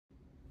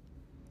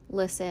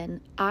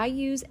Listen, I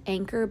use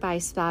Anchor by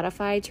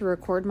Spotify to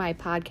record my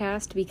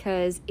podcast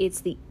because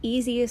it's the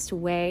easiest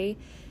way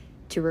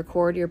to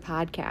record your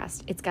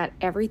podcast. It's got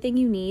everything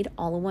you need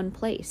all in one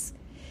place.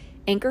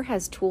 Anchor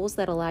has tools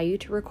that allow you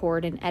to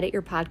record and edit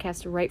your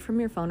podcast right from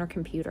your phone or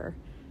computer.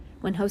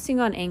 When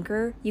hosting on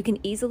Anchor, you can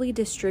easily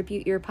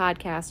distribute your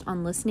podcast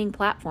on listening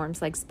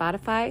platforms like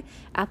Spotify,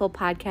 Apple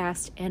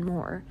Podcast, and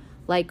more,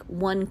 like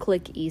one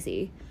click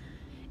easy.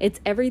 It's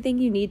everything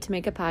you need to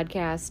make a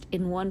podcast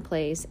in one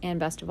place, and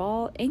best of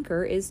all,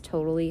 Anchor is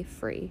totally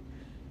free.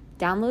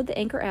 Download the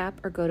Anchor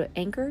app or go to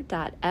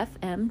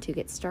anchor.fm to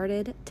get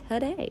started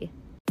today.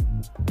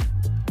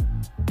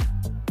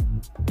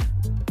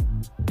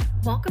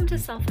 Welcome to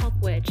Self-Help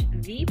Witch,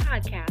 the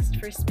podcast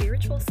for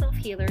spiritual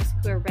self-healers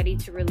who are ready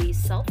to release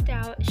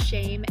self-doubt,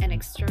 shame, and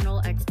external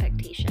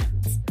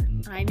expectations.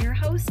 I'm your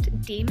host,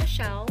 Dee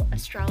Michelle,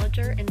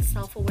 astrologer and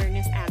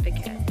self-awareness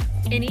advocate.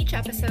 In each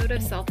episode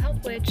of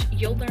Self-Help Witch,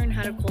 you'll learn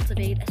how to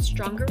cultivate a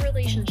stronger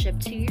relationship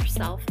to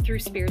yourself through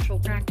spiritual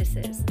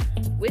practices.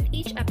 With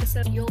each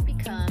episode, you'll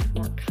become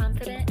more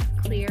confident,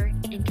 clear,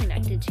 and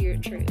connected to your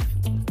truth.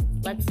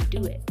 Let's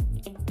do it.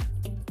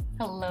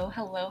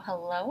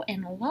 Hello,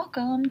 and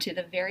welcome to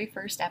the very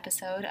first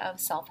episode of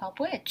Self-Help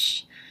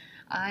Witch.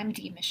 I'm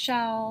Dee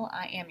Michelle.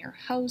 I am your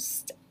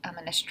host. I'm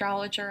an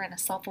astrologer and a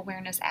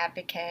self-awareness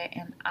advocate,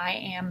 and I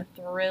am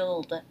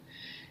thrilled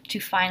to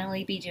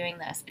finally be doing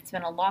this. It's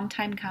been a long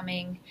time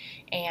coming,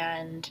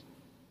 and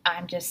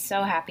I'm just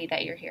so happy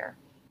that you're here.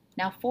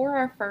 Now, for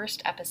our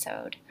first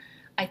episode,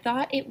 I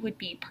thought it would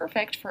be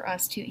perfect for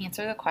us to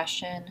answer the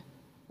question,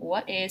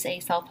 what is a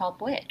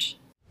self-help witch?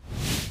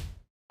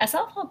 A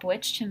self-help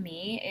witch to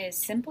me is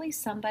simply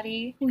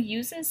somebody who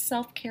uses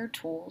self-care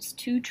tools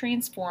to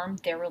transform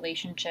their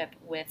relationship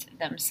with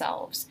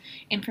themselves.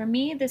 And for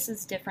me, this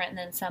is different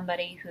than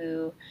somebody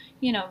who,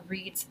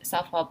 reads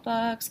self-help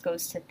books,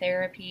 goes to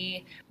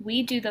therapy.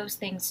 We do those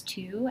things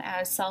too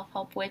as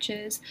self-help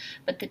witches,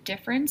 but the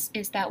difference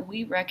is that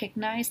we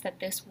recognize that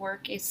this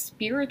work is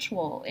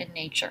spiritual in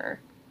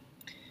nature.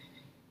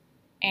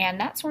 And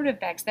that sort of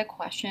begs the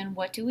question,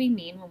 what do we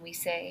mean when we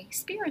say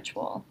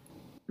spiritual?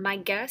 My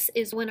guess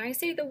is when I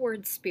say the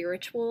word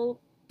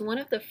spiritual, one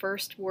of the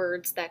first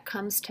words that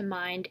comes to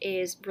mind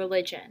is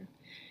religion.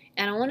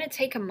 And I want to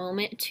take a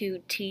moment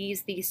to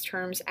tease these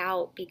terms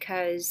out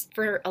because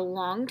for a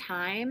long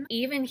time,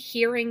 even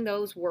hearing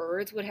those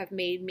words would have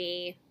made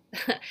me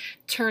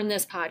turn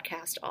this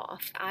podcast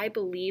off. I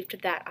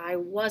believed that I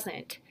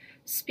wasn't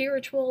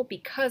spiritual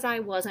because I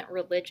wasn't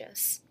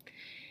religious.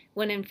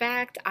 When in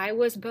fact, I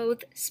was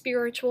both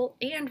spiritual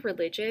and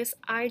religious.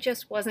 I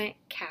just wasn't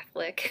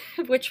Catholic,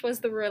 which was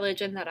the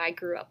religion that I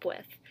grew up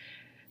with.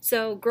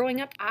 So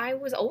growing up, I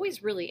was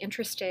always really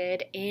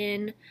interested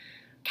in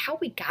how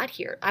we got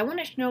here. I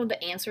wanted to know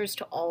the answers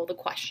to all the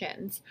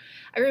questions.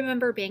 I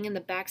remember being in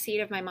the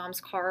backseat of my mom's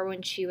car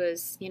when she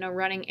was,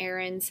 running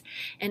errands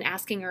and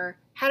asking her,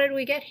 how did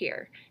we get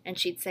here? And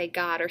she'd say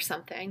God or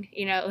something,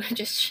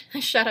 just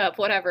shut up,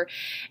 whatever.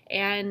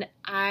 And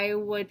I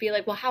would be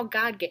like, well, how'd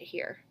God get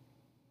here?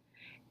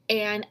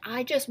 And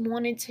I just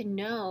wanted to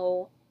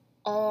know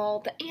all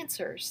the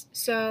answers.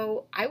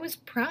 So I was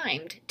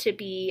primed to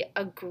be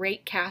a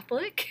great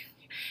Catholic,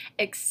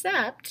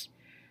 except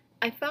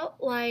I felt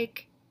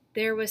like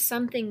there was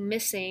something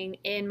missing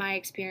in my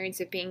experience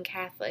of being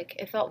Catholic.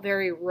 It felt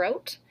very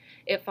rote,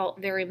 it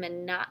felt very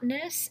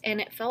monotonous, and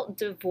it felt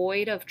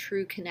devoid of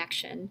true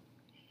connection.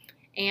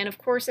 And of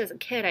course, as a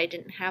kid, I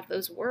didn't have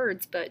those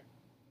words, but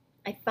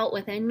I felt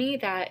within me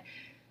that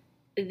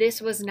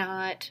this was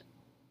not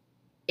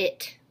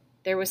it.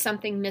 There was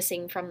something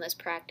missing from this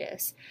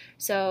practice.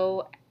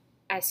 So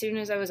as soon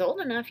as I was old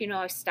enough,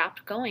 I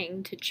stopped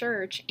going to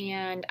church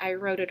and I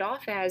wrote it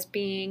off as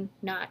being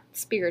not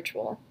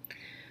spiritual.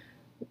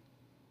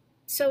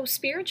 So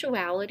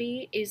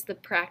spirituality is the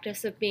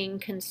practice of being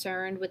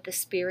concerned with the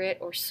spirit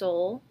or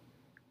soul.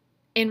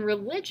 And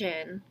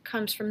religion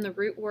comes from the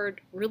root word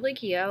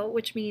religio,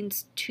 which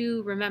means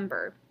to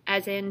remember,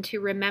 as in to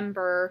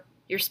remember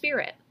your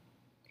spirit.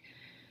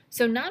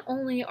 So not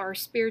only are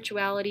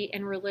spirituality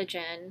and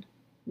religion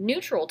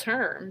neutral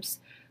terms,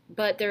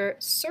 but they're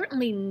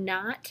certainly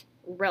not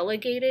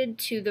relegated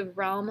to the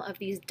realm of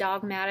these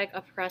dogmatic,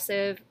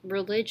 oppressive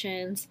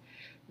religions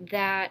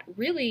that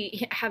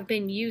really have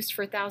been used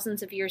for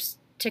thousands of years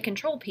to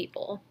control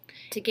people,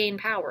 to gain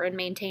power and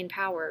maintain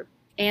power.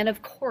 And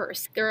of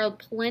course, there are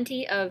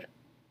plenty of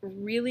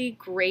really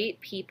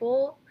great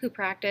people who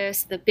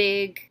practice the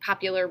big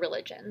popular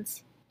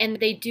religions, and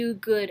they do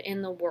good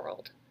in the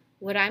world.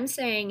 What I'm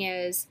saying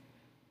is,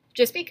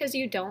 just because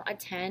you don't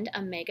attend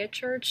a mega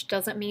church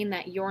doesn't mean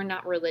that you're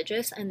not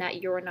religious and that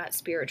you're not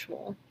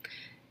spiritual.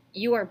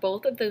 You are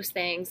both of those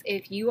things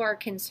if you are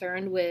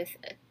concerned with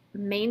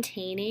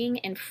maintaining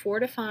and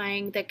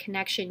fortifying the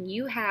connection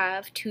you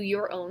have to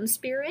your own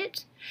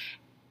spirit,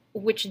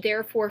 which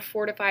therefore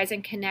fortifies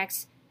and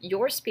connects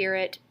your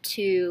spirit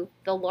to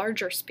the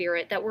larger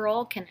spirit that we're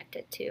all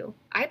connected to.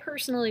 I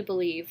personally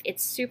believe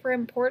it's super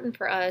important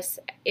for us,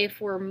 if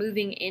we're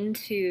moving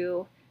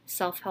into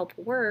self-help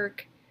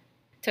work,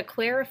 to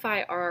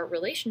clarify our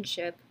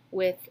relationship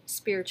with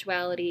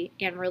spirituality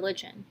and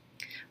religion.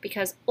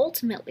 Because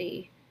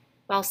ultimately,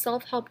 while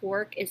self-help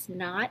work is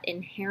not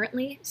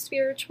inherently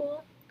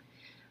spiritual,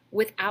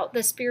 without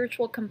the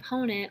spiritual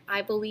component,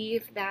 I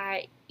believe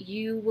that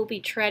you will be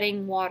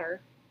treading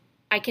water.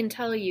 I can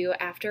tell you,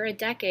 after a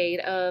decade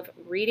of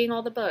reading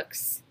all the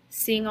books,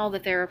 seeing all the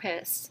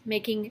therapists,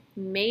 making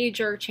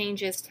major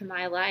changes to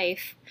my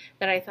life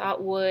that I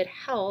thought would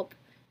help,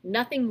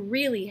 nothing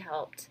really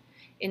helped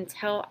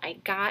until I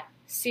got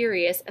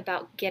serious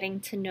about getting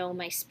to know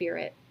my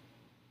spirit,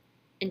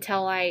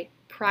 until I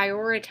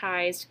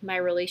prioritized my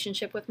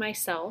relationship with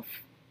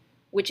myself,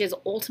 which is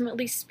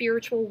ultimately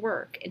spiritual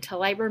work,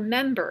 until I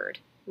remembered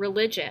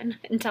religion,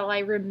 until I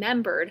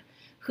remembered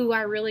who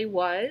I really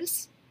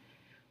was,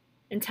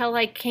 until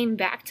I came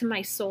back to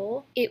my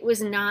soul. It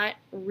was not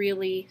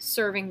really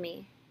serving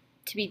me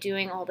to be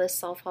doing all this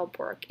self-help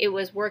work. It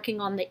was working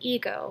on the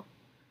ego,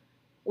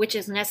 which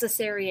is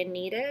necessary and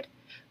needed,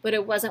 but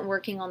it wasn't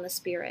working on the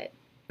spirit.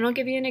 And I'll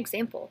give you an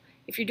example.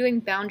 If you're doing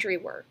boundary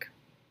work,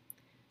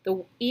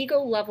 the ego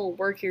level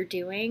work you're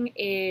doing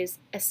is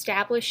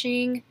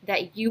establishing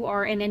that you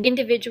are an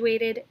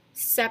individuated,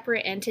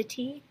 separate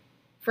entity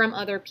from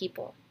other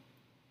people.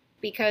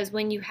 Because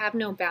when you have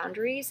no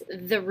boundaries,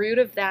 the root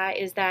of that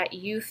is that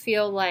you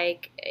feel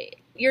like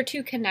you're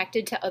too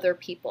connected to other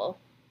people.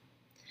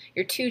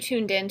 You're too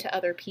tuned in to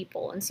other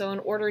people. And so in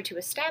order to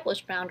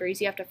establish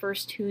boundaries, you have to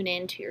first tune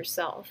in to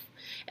yourself.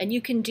 And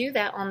you can do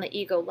that on the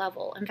ego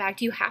level. In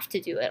fact, you have to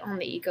do it on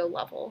the ego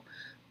level.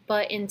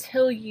 But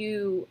until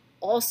you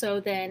also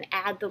then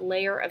add the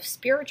layer of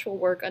spiritual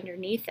work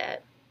underneath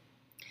it,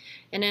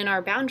 and in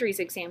our boundaries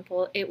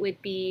example, it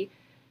would be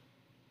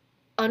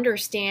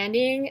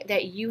understanding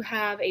that you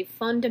have a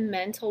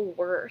fundamental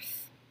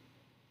worth,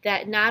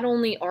 that not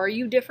only are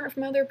you different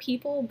from other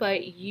people,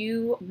 but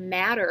you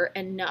matter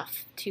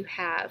enough to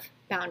have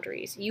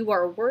boundaries. You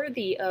are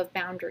worthy of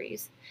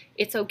boundaries.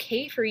 It's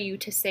okay for you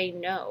to say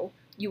no.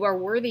 You are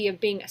worthy of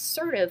being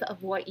assertive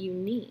of what you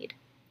need.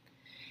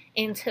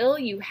 Until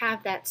you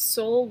have that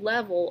soul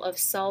level of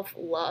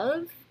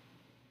self-love,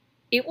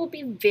 it will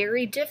be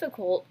very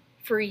difficult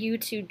for you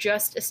to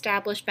just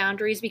establish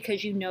boundaries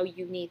because you know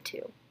you need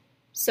to.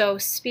 So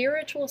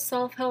spiritual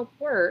self-help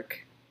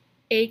work,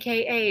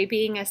 aka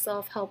being a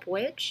self-help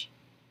witch,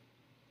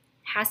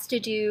 has to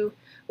do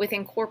with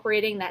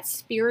incorporating that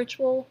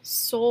spiritual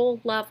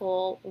soul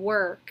level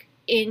work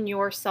in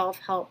your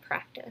self-help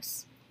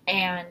practice.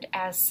 And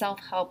as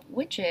self-help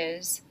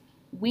witches,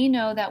 we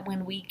know that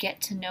when we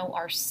get to know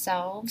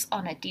ourselves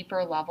on a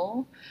deeper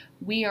level,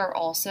 we are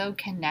also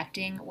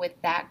connecting with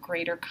that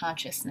greater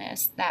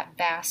consciousness, that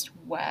vast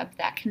web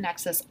that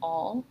connects us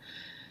all.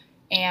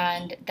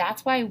 And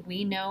that's why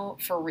we know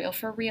for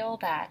real,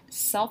 that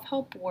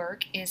self-help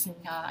work is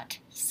not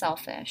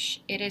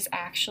selfish. It is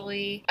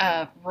actually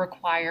a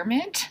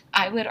requirement,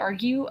 I would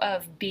argue,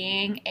 of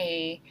being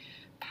a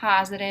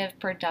positive,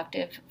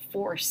 productive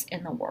force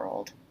in the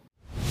world.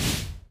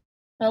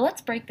 Well,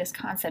 let's break this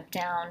concept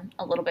down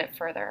a little bit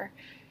further.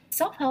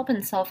 Self-help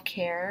and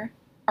self-care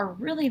are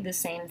really the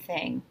same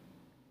thing.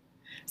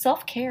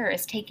 Self-care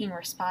is taking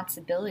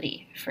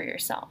responsibility for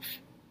yourself.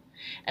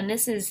 And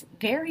this is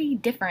very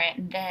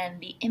different than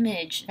the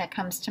image that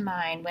comes to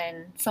mind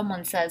when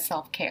someone says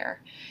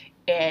self-care.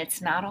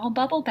 It's not all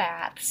bubble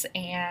baths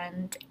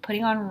and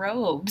putting on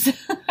robes,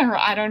 or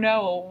I don't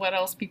know what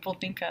else people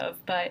think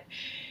of, but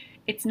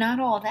it's not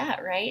all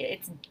that, right?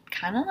 It's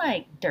kind of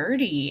like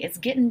dirty. It's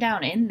getting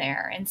down in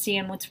there and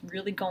seeing what's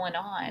really going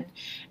on.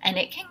 And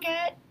it can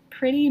get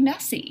pretty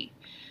messy.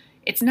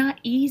 It's not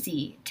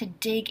easy to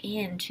dig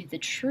into the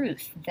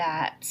truth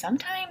that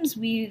sometimes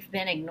we've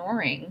been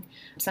ignoring,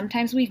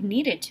 sometimes we've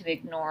needed to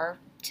ignore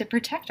to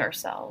protect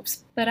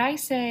ourselves. But I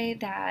say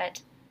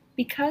that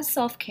because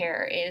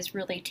self-care is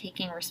really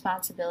taking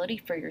responsibility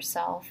for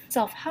yourself,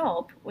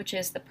 self-help, which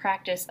is the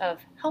practice of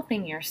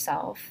helping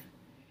yourself,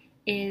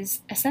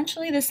 is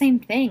essentially the same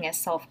thing as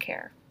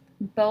self-care.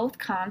 Both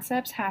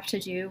concepts have to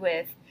do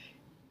with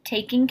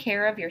taking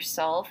care of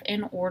yourself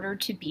in order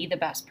to be the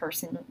best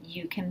person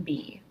you can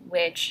be,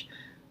 which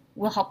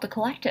will help the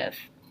collective.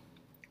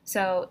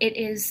 So it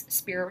is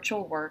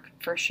spiritual work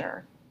for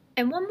sure.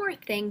 And one more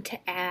thing to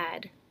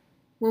add.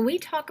 When we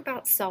talk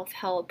about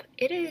self-help,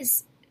 it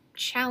is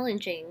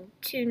challenging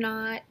to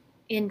not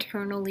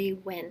internally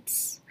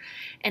wince.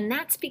 And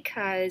that's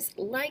because,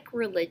 like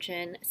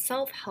religion,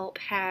 self-help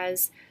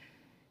has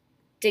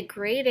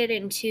degraded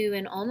into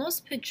an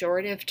almost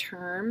pejorative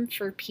term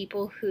for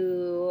people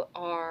who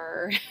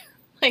are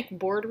like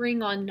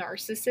bordering on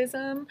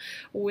narcissism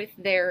with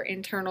their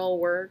internal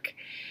work.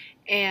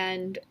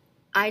 And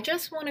I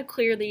just want to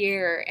clear the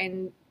air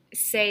and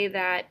say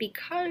that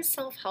because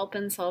self-help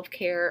and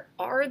self-care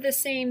are the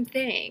same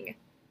thing,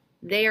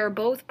 they are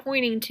both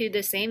pointing to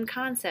the same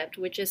concept,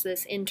 which is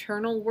this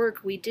internal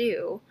work we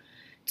do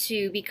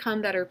to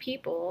become better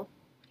people.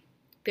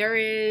 There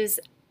is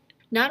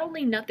not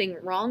only nothing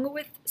wrong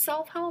with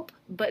self-help,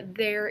 but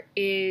there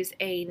is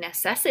a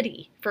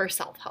necessity for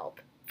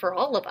self-help for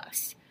all of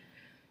us.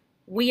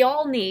 We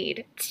all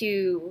need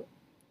to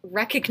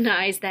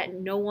recognize that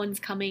no one's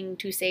coming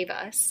to save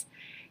us.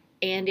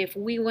 And if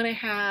we want to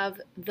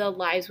have the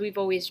lives we've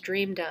always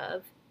dreamed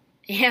of,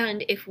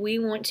 and if we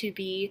want to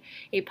be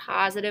a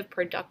positive,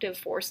 productive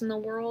force in the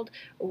world,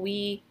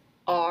 we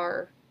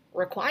are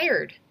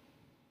required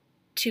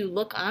to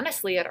look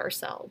honestly at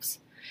ourselves.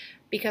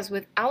 Because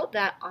without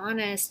that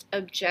honest,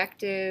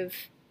 objective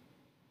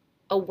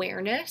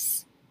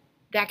awareness,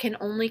 that can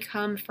only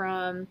come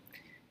from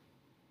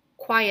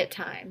quiet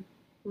time,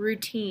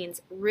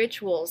 routines,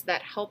 rituals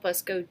that help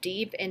us go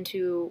deep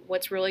into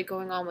what's really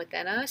going on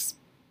within us,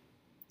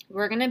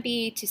 we're going to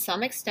be, to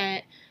some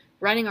extent,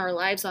 running our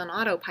lives on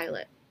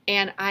autopilot.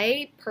 And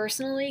I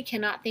personally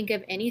cannot think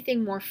of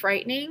anything more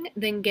frightening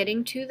than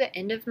getting to the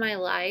end of my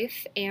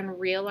life and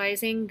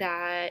realizing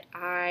that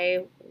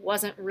I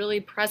wasn't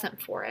really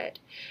present for it.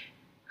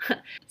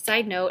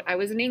 Side note, I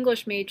was an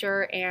English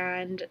major,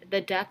 and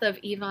The Death of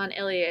Ivan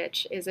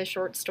Ilyich is a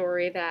short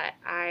story that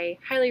I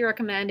highly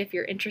recommend if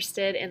you're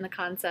interested in the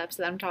concepts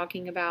that I'm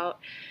talking about.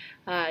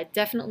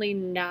 Definitely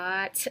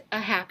not a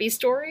happy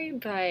story,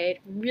 but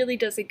really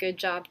does a good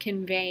job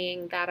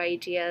conveying that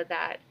idea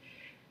that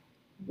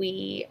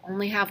we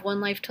only have one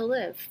life to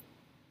live.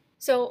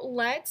 So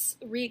let's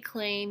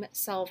reclaim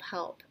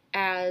self-help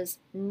as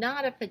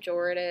not a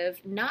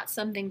pejorative, not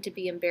something to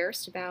be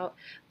embarrassed about,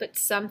 but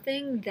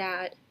something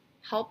that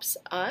helps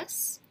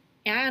us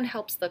and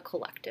helps the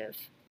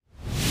collective.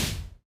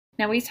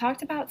 Now, we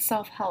talked about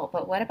self-help,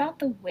 but what about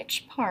the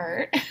witch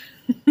part?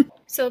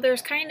 So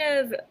there's kind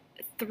of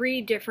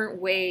three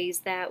different ways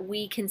that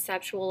we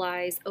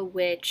conceptualize a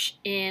witch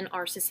in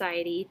our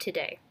society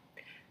today.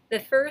 The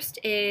first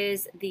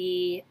is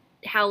the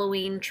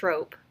Halloween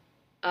trope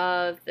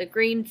of the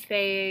green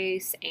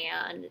face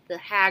and the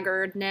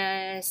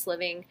haggardness,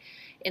 living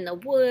in the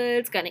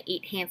woods, gonna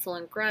eat Hansel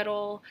and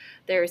Gretel.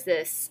 There's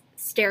this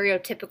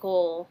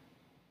stereotypical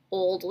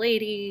old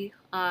lady,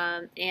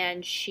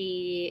 and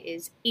she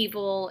is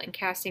evil and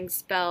casting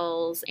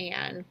spells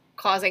and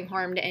causing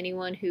harm to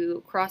anyone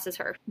who crosses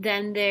her.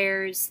 Then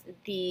there's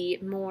the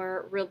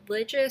more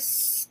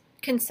religious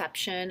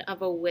conception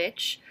of a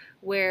witch,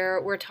 where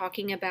we're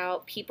talking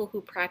about people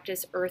who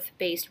practice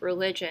earth-based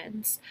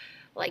religions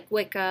like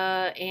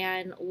Wicca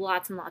and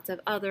lots of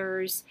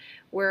others.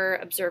 We're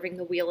observing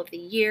the Wheel of the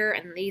Year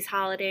and these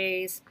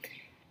holidays.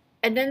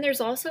 And then there's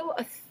also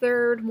a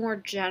third, more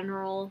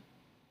general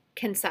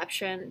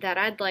conception that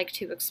I'd like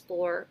to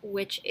explore,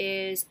 which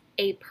is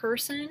a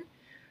person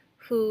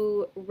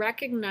who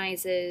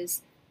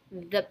recognizes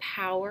the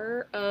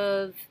power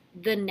of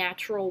the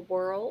natural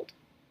world,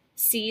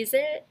 sees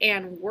it,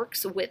 and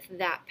works with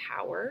that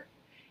power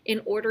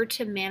in order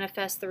to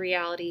manifest the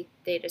reality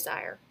they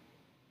desire.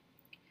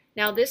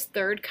 Now, this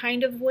third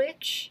kind of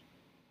witch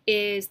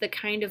is the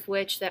kind of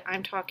witch that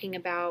I'm talking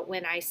about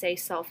when I say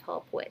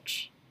self-help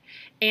witch.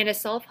 And a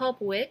self-help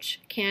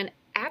witch can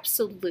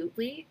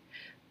absolutely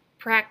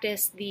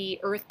practice the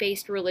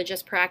earth-based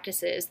religious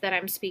practices that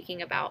I'm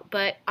speaking about,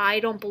 but I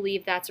don't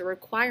believe that's a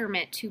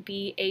requirement to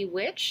be a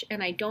witch,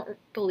 and I don't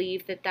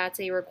believe that that's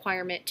a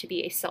requirement to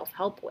be a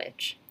self-help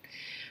witch.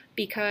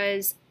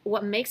 Because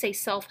what makes a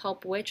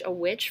self-help witch a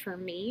witch for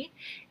me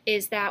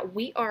is that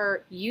we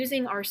are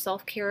using our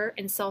self-care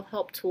and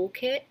self-help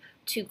toolkit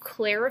to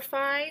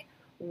clarify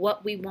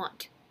what we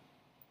want.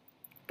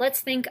 Let's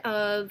think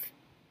of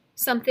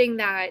something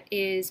that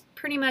is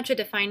pretty much a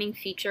defining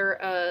feature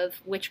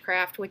of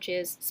witchcraft, which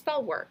is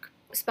spell work.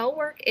 Spell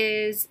work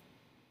is,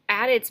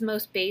 at its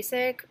most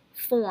basic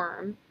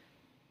form,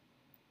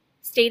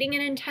 stating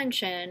an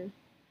intention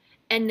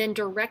and then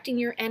directing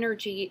your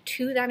energy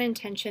to that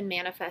intention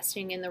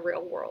manifesting in the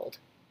real world.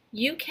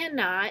 You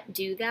cannot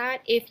do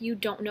that if you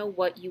don't know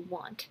what you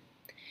want.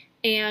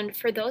 And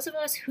for those of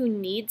us who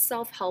need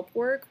self-help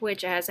work,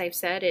 which, as I've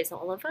said, is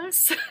all of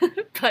us,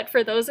 but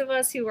for those of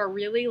us who are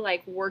really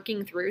like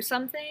working through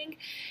something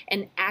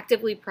and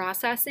actively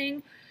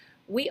processing,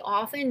 we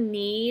often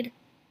need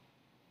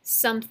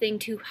something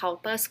to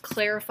help us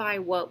clarify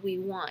what we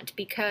want,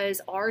 because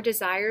our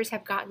desires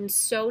have gotten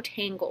so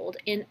tangled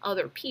in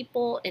other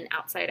people, in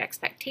outside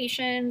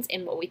expectations,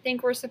 in what we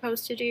think we're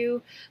supposed to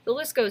do. The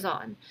list goes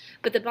on.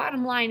 But the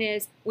bottom line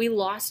is we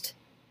lost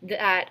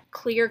that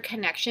clear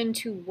connection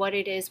to what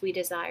it is we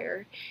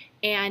desire.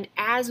 And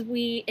as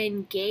we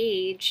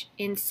engage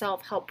in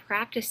self-help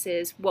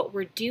practices, what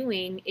we're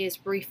doing is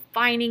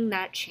refining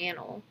that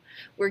channel.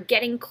 We're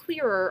getting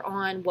clearer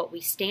on what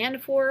we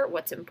stand for,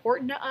 what's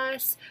important to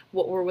us,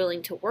 what we're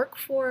willing to work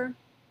for.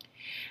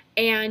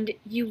 And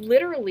you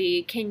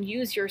literally can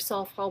use your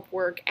self-help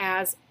work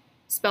as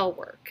spell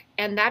work.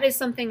 And that is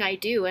something I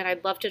do, and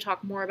I'd love to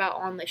talk more about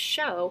on this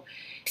show.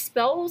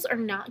 Spells are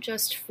not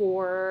just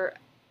for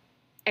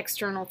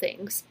external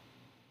things.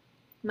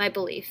 My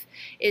belief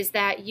is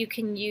that you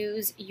can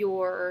use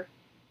your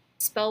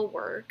spell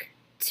work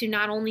to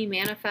not only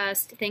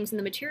manifest things in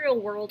the material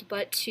world,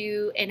 but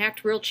to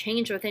enact real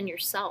change within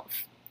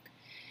yourself.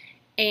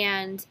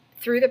 And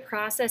through the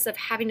process of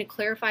having to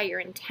clarify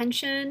your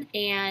intention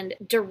and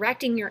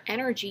directing your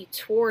energy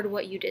toward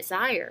what you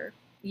desire,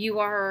 you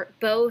are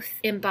both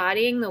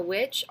embodying the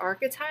witch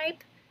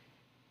archetype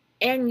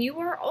and you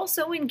are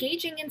also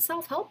engaging in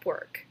self-help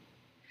work.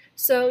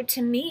 So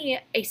to me,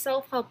 a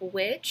self-help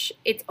witch,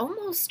 it's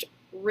almost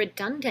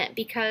redundant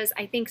because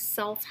I think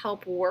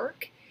self-help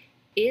work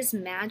is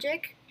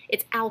magic.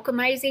 It's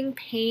alchemizing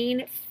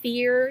pain,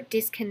 fear,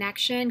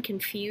 disconnection,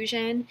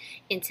 confusion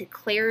into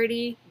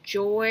clarity,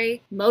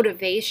 joy,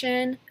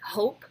 motivation,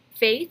 hope,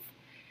 faith.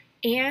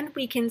 And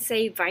we can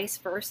say vice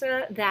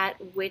versa,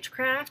 that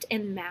witchcraft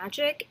and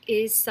magic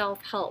is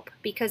self-help,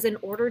 because in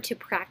order to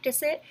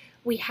practice it,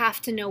 we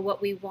have to know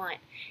what we want.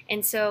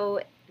 And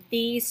so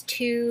these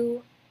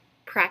two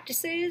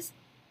practices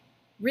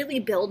really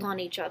build on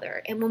each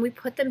other. And when we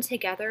put them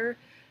together,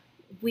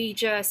 we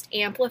just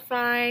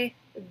amplify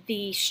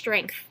the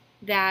strength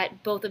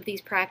that both of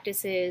these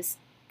practices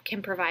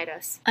can provide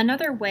us.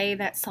 Another way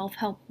that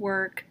self-help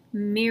work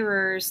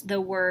mirrors the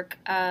work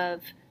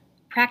of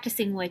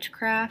practicing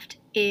witchcraft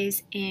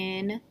is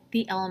in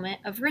the element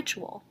of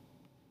ritual.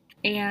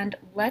 And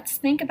let's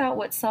think about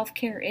what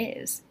self-care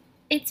is.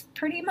 It's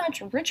pretty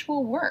much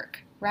ritual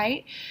work,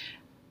 right?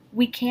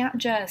 We can't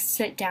just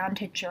sit down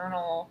to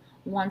journal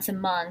once a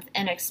month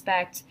and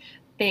expect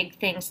big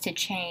things to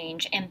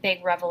change and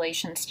big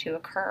revelations to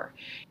occur.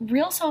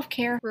 Real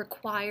self-care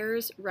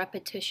requires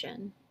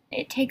repetition.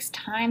 It takes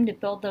time to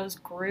build those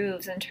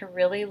grooves and to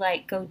really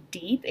go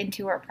deep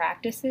into our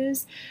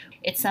practices.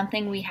 It's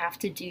something we have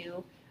to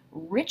do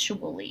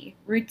ritually,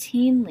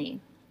 routinely.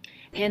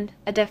 And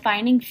a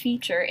defining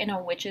feature in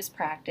a witch's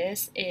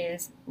practice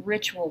is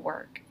ritual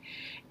work.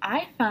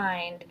 I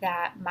find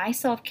that my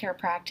self-care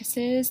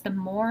practices, the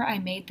more I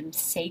made them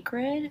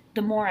sacred,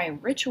 the more I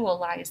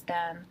ritualized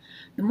them,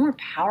 the more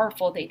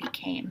powerful they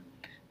became.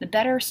 The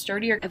better,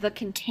 sturdier of a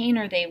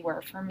container they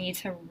were for me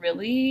to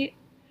really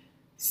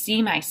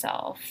see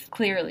myself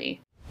clearly.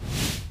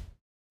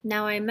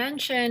 Now, I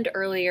mentioned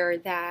earlier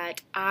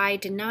that I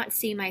did not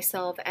see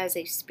myself as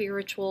a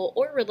spiritual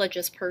or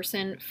religious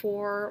person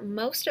for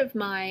most of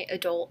my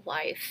adult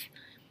life.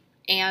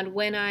 And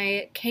when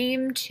I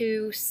came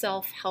to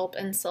self-help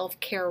and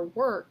self-care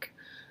work,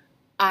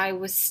 I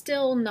was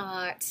still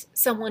not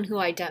someone who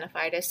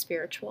identified as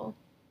spiritual.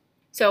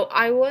 So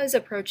I was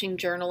approaching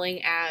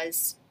journaling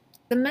as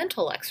the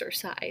mental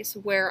exercise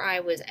where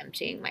I was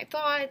emptying my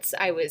thoughts,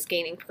 I was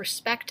gaining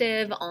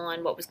perspective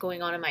on what was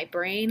going on in my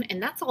brain,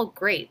 and that's all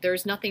great.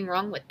 There's nothing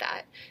wrong with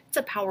that. It's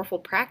a powerful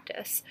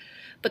practice.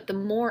 But the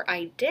more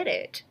I did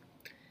it,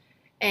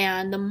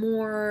 and the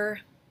more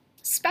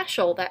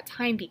special that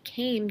time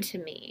became to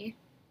me,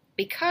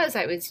 because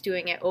I was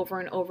doing it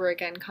over and over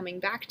again, coming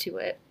back to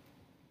it,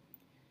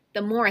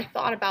 the more I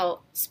thought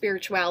about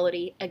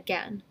spirituality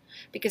again,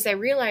 because I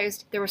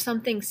realized there was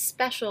something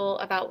special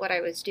about what I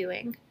was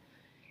doing.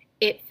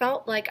 It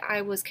felt like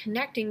I was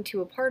connecting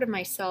to a part of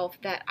myself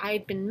that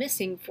I'd been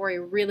missing for a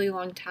really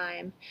long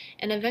time.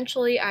 And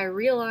eventually I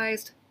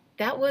realized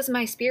that was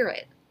my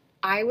spirit.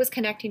 I was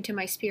connecting to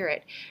my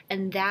spirit.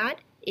 And that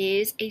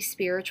is a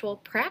spiritual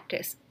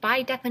practice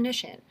by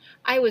definition.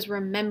 I was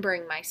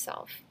remembering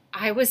myself.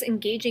 I was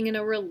engaging in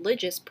a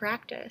religious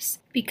practice.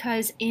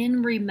 Because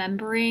in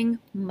remembering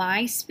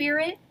my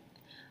spirit,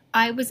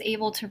 I was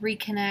able to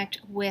reconnect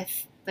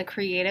with the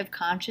creative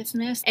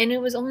consciousness. And it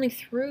was only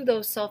through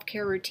those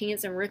self-care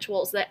routines and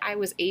rituals that I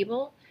was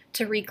able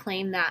to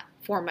reclaim that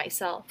for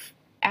myself.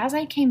 As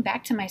I came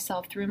back to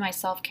myself through my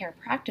self-care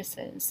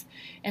practices,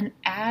 and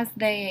as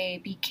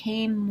they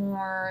became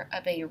more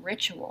of a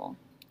ritual,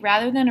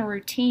 rather than a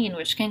routine,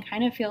 which can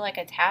kind of feel like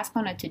a task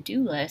on a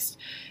to-do list,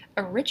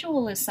 a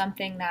ritual is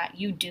something that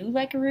you do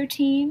like a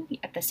routine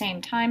at the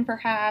same time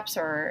perhaps,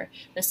 or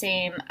the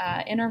same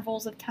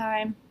intervals of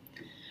time.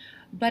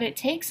 But it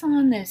takes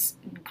on this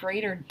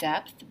greater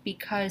depth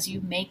because you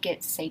make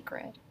it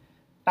sacred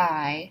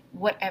by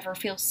whatever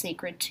feels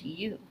sacred to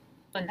you.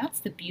 And that's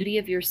the beauty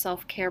of your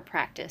self-care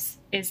practice,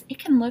 is it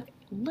can look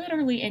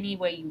literally any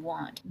way you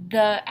want.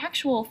 The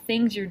actual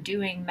things you're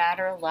doing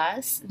matter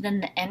less than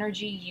the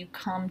energy you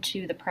come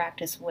to the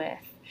practice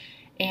with.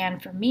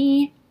 And for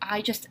me,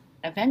 I just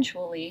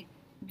eventually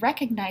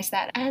recognized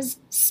that as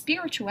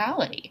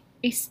spirituality,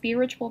 a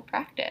spiritual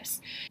practice.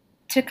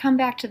 To come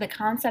back to the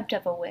concept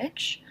of a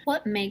witch,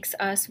 what makes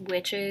us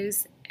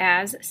witches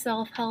as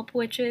self-help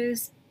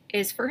witches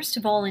is first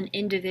of all an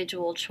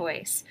individual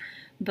choice,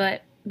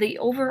 but the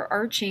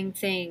overarching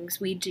things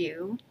we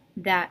do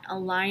that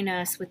align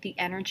us with the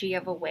energy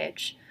of a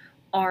witch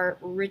are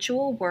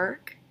ritual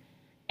work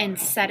and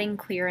setting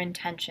clear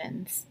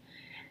intentions.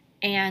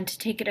 And to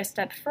take it a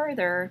step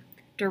further,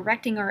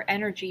 directing our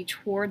energy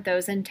toward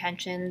those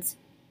intentions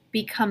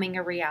becoming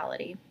a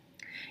reality.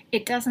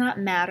 It does not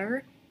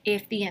matter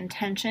if the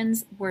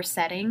intentions we're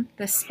setting,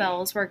 the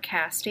spells we're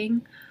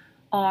casting,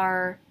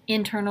 are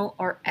internal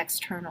or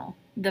external.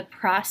 The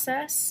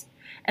process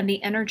and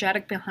the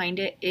energetic behind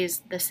it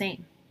is the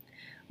same.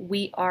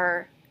 We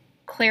are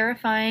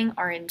clarifying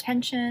our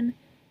intention,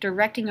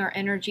 directing our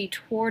energy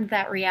toward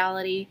that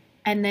reality,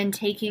 and then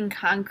taking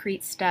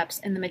concrete steps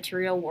in the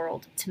material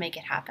world to make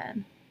it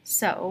happen.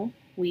 So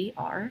we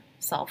are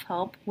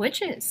self-help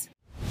witches.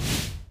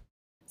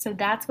 So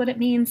that's what it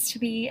means to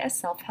be a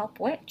self-help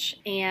witch.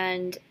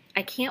 And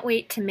I can't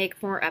wait to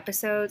make more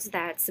episodes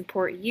that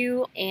support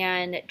you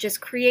and just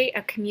create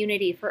a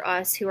community for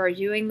us who are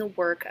doing the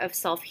work of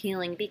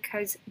self-healing,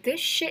 because this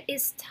shit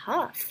is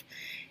tough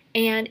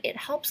and it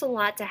helps a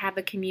lot to have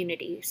a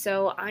community.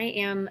 So I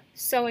am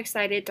so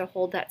excited to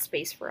hold that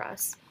space for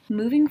us.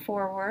 Moving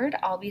forward,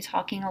 I'll be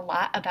talking a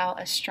lot about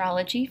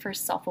astrology for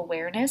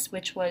self-awareness,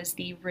 which was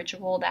the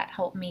ritual that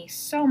helped me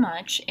so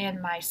much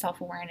in my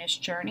self-awareness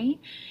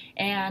journey.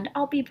 And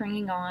I'll be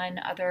bringing on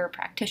other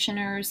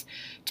practitioners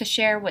to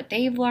share what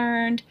they've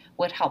learned,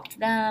 what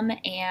helped them,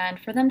 and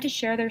for them to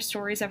share their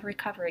stories of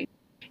recovery.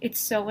 It's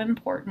so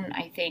important,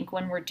 I think,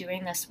 when we're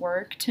doing this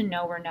work to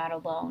know we're not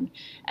alone.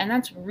 And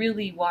that's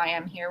really why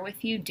I'm here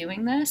with you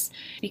doing this,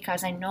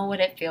 because I know what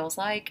it feels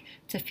like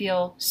to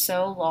feel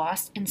so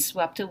lost and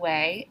swept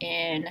away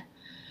in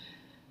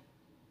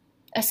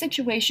a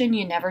situation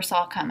you never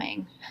saw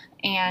coming,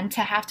 and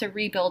to have to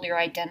rebuild your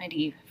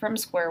identity from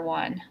square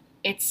one.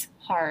 It's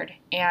hard,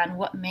 and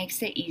what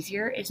makes it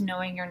easier is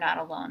knowing you're not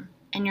alone,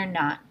 and you're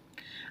not.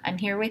 I'm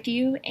here with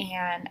you,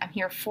 and I'm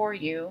here for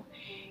you.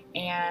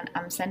 And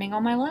I'm sending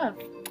all my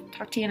love.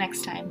 Talk to you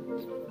next time.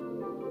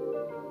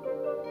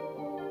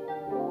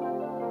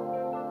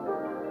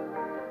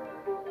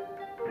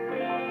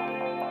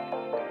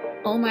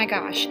 Oh my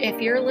gosh, if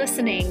you're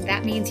listening,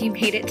 that means you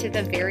made it to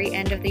the very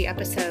end of the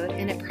episode,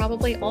 and it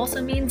probably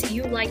also means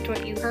you liked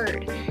what you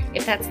heard.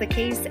 If that's the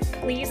case,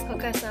 please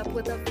hook us up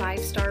with a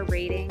 5-star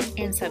rating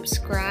and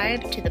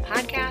subscribe to the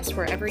podcast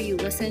wherever you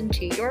listen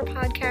to your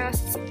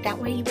podcasts. That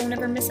way you won't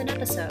ever miss an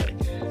episode.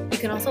 You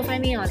can also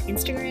find me on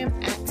Instagram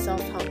at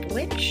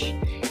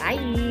selfhelpwitch.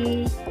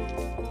 Bye!